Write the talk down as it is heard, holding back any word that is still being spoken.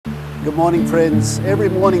Good morning, friends. Every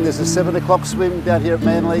morning there's a 7 o'clock swim down here at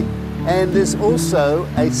Manly, and there's also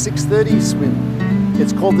a 6:30 swim.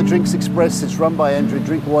 It's called the Drinks Express. It's run by Andrew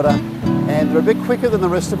Drinkwater, and they're a bit quicker than the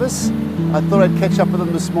rest of us. I thought I'd catch up with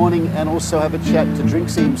them this morning and also have a chat to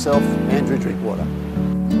Drinksy himself, Andrew Drinkwater.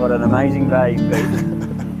 What an amazing day,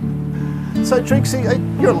 Pete. So Drinksy,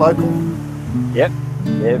 you're a local. Yep,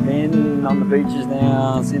 they've been on the beaches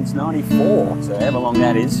now since '94, so however long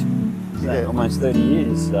that is. So Yeah. almost 30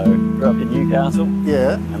 years. So grew up in Newcastle,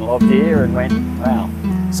 Yeah. and loved here and went, wow,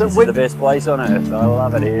 So this is the best place on earth. I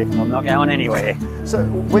love it here. I'm not going anywhere. So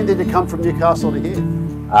when did you come from Newcastle to here?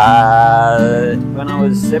 When I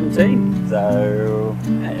was 17, so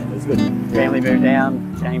yeah, it was good. Family moved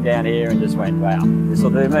down, came down here and just went, wow, this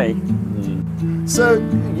will do me. So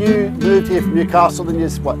you moved here from Newcastle and you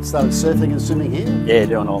started surfing and swimming here? Yeah,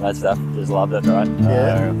 doing all that stuff, just loved it, right?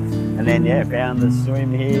 Yeah. And then yeah, found the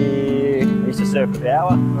swim here. Used to surf the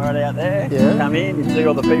Bower right out there. Yeah. Come in, you'd see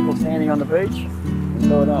all the people standing on the beach. And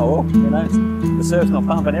thought, oh, well, you know, the surf's not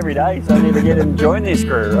pumping every day, so I need to get and join this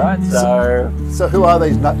crew, right? So who are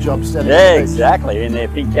these nut jobs standing on Yeah, the beach? exactly, in their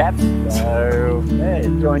pink caps. So yeah,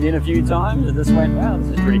 joined in a few times and just went, wow,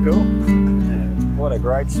 this is pretty cool. Yeah, what a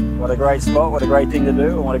great spot, what a great thing to do,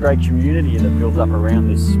 and what a great community that builds up around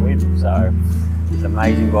this swim. So it's an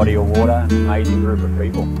amazing body of water, an amazing group of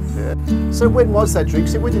people. Yeah. So when was that,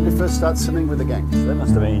 Drinksy? When did you first start swimming with the gang? So that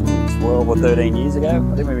must have been 12 or 13 years ago.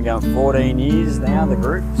 I think we've been going 14 years now, the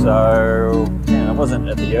group. So yeah, I wasn't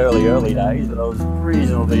at the early days, but I was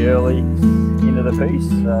reasonably early into the piece.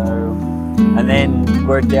 So, and then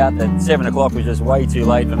worked out that 7 o'clock was just way too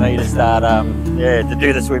late for me to start, to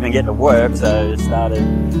do the swim and get to work. So I started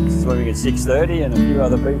swimming at 6:30, and a few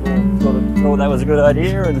other people thought that was a good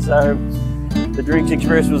idea, and so the Drinks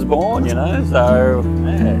Express was born, you know, so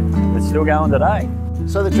yeah, it's still going today.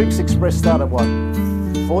 So the Drinks Express started what,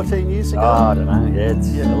 14 years ago? Oh, I don't know, yeah, it's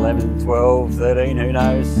 11, 12, 13, who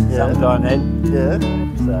knows, sometime then. Yeah.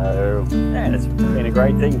 So, yeah, it's been a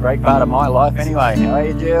great thing, great part of my life anyway. How are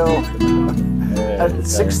you, Jill? Yeah, At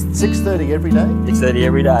 6:30 every day? 6:30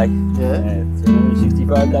 every day. Yeah. It's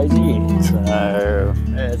 65 days a year, so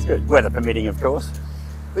yeah, it's good. Weather permitting, of course.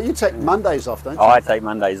 But you take Mondays off, don't you? Oh, I take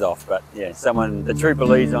Mondays off, but yeah, the trooper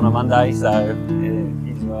leads on a Monday, so yeah,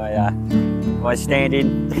 he's my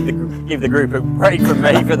stand-in. Give the group a break from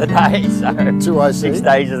me for the day. So 6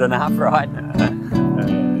 days is enough, right?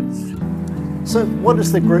 So what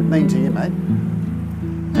does the group mean to you, mate?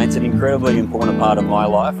 It's an incredibly important part of my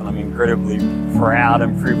life, and I'm incredibly proud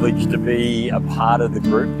and privileged to be a part of the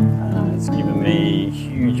group. It's given me a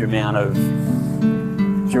huge amount of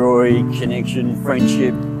joy, connection,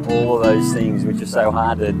 friendship, all of those things which are so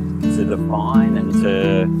hard to define and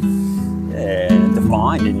to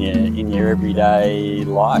find in your everyday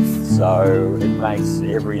life. So it makes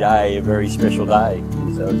every day a very special day.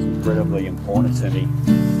 So it's incredibly important to me.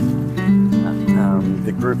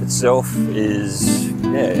 The group itself is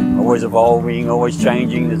always evolving, always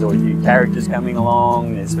changing. There's always new characters coming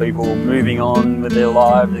along. There's people moving on with their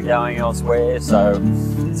lives and going elsewhere. So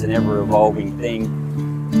it's an ever-evolving thing.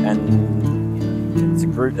 And it's a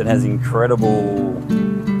group that has incredible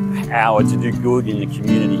power to do good in the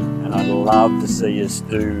community, and I'd love to see us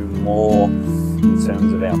do more in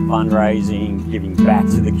terms of our fundraising, giving back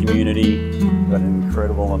to the community. We've got an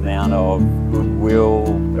incredible amount of goodwill,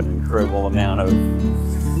 got an incredible amount of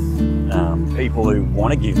people who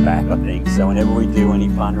want to give back, I think. So whenever we do any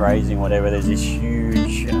fundraising, whatever, there's this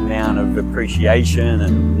huge amount of appreciation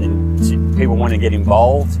and people want to get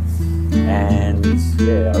involved. And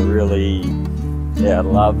yeah, I'd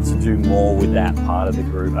love to do more with that part of the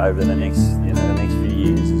group over the next few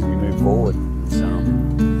years as we move forward. So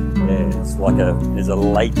yeah, it's like there's a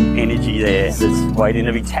latent energy there that's waiting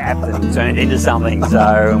to be tapped and turned into something.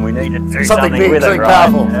 So, and we need to do something big, with it, right?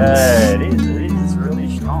 Powerful. Yeah, it is. It's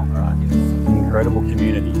really strong, right? It's an incredible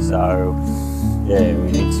community. So yeah,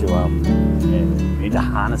 we need to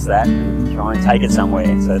harness that and try and take it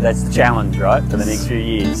somewhere. So that's the challenge, right, for the next few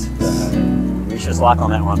years. So wish us luck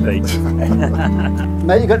on that one, Pete.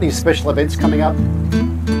 Mate, you got any special events coming up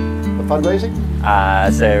for fundraising?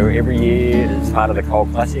 So every year, as part of the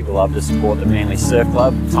Cold Classic, we love to support the Manly Surf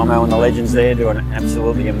Club. Tomo and the legends there do an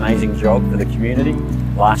absolutely amazing job for the community.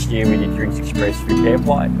 Last year we did Drinks Express through Care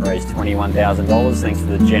Flight, raised $21,000 thanks to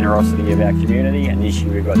the generosity of our community, and this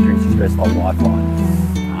year we've got Drinks Express by Lifeline.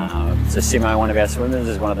 So Simo, one of our swimmers,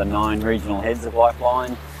 is one of the 9 regional heads of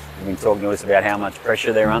Lifeline. They've been talking to us about how much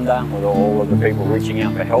pressure they're under with all of the people reaching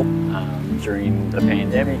out for help during the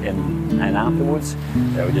pandemic, and and afterwards.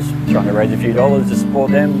 So we're just trying to raise a few dollars to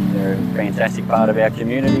support them. They're a fantastic part of our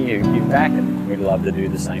community who give back, and we'd love to do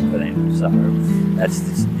the same for them. So that's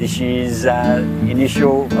this year's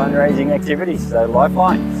initial fundraising activity, so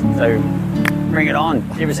Lifeline. So bring it on,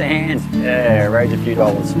 give us a hand. Yeah, raise a few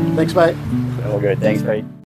dollars. Thanks, mate. All good, thanks Pete.